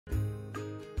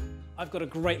I've got a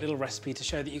great little recipe to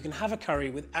show that you can have a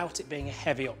curry without it being a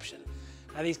heavy option.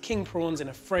 Now these king prawns in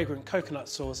a fragrant coconut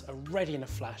sauce are ready in a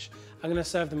flash. I'm going to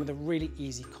serve them with a really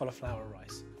easy cauliflower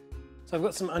rice. So I've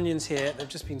got some onions here, they've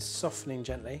just been softening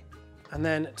gently. And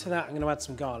then to that I'm going to add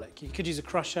some garlic. You could use a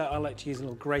crusher, I like to use a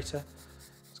little grater.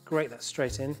 Just grate that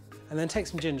straight in. And then take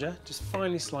some ginger, just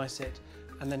finely slice it,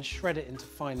 and then shred it into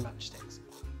fine matchsticks.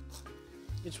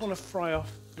 You just want to fry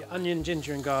off your onion,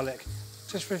 ginger and garlic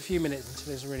just for a few minutes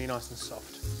until it's really nice and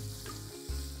soft.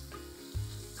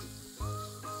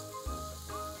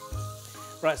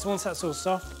 Right, so once that's all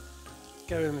soft,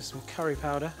 go in with some curry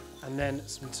powder and then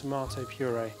some tomato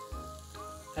puree.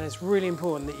 And it's really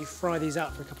important that you fry these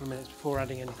out for a couple of minutes before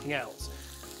adding anything else.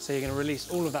 So you're going to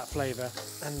release all of that flavour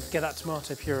and get that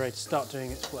tomato puree to start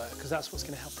doing its work, because that's what's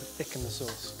going to help to thicken the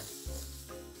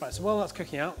sauce. Right, so while that's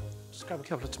cooking out, just grab a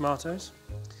couple of tomatoes.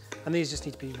 And these just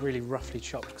need to be really roughly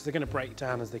chopped because they're going to break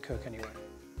down as they cook anyway.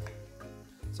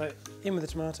 So in with the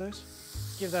tomatoes,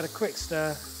 give that a quick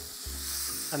stir,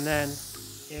 and then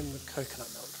in with coconut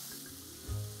milk.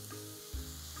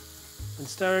 And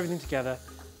stir everything together,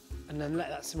 and then let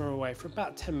that simmer away for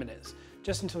about 10 minutes,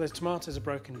 just until those tomatoes are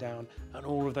broken down and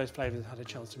all of those flavours have had a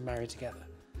chance to marry together.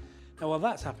 Now while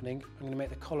that's happening, I'm going to make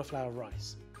the cauliflower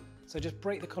rice. So just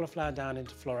break the cauliflower down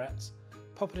into florets,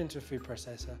 pop it into a food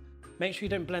processor. Make sure you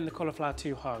don't blend the cauliflower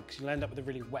too hard because you'll end up with a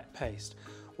really wet paste.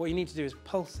 What you need to do is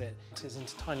pulse it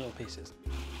into tiny little pieces.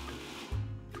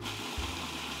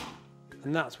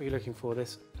 And that's what you're looking for,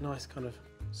 this nice kind of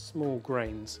small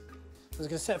grains. So I'm going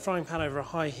to set a frying pan over a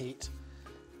high heat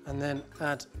and then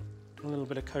add a little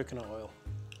bit of coconut oil.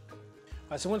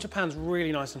 Right, so once your pan's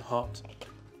really nice and hot,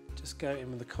 just go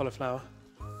in with the cauliflower.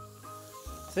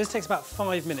 So this takes about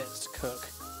 5 minutes to cook,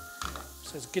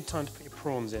 so it's a good time to put your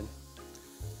prawns in.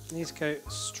 These go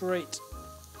straight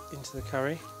into the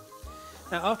curry.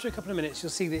 Now after a couple of minutes you'll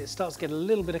see that it starts to get a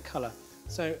little bit of colour,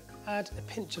 so add a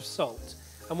pinch of salt,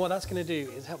 and what that's going to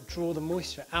do is help draw the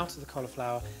moisture out of the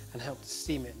cauliflower and help to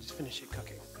steam it and just finish it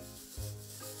cooking.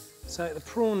 So the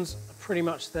prawns are pretty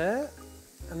much there,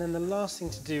 and then the last thing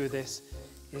to do with this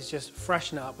is just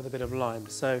freshen it up with a bit of lime.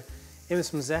 So in with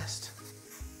some zest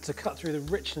to cut through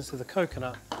the richness of the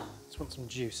coconut. Just want some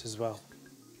juice as well.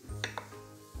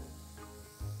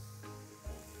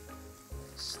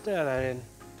 Stir that in,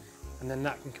 and then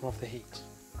that can come off the heat.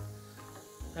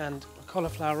 And the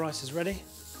cauliflower rice is ready,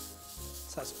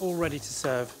 so that's all ready to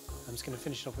serve. I'm just going to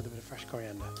finish it off with a bit of fresh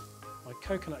coriander. My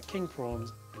coconut king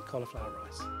prawns and cauliflower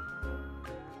rice.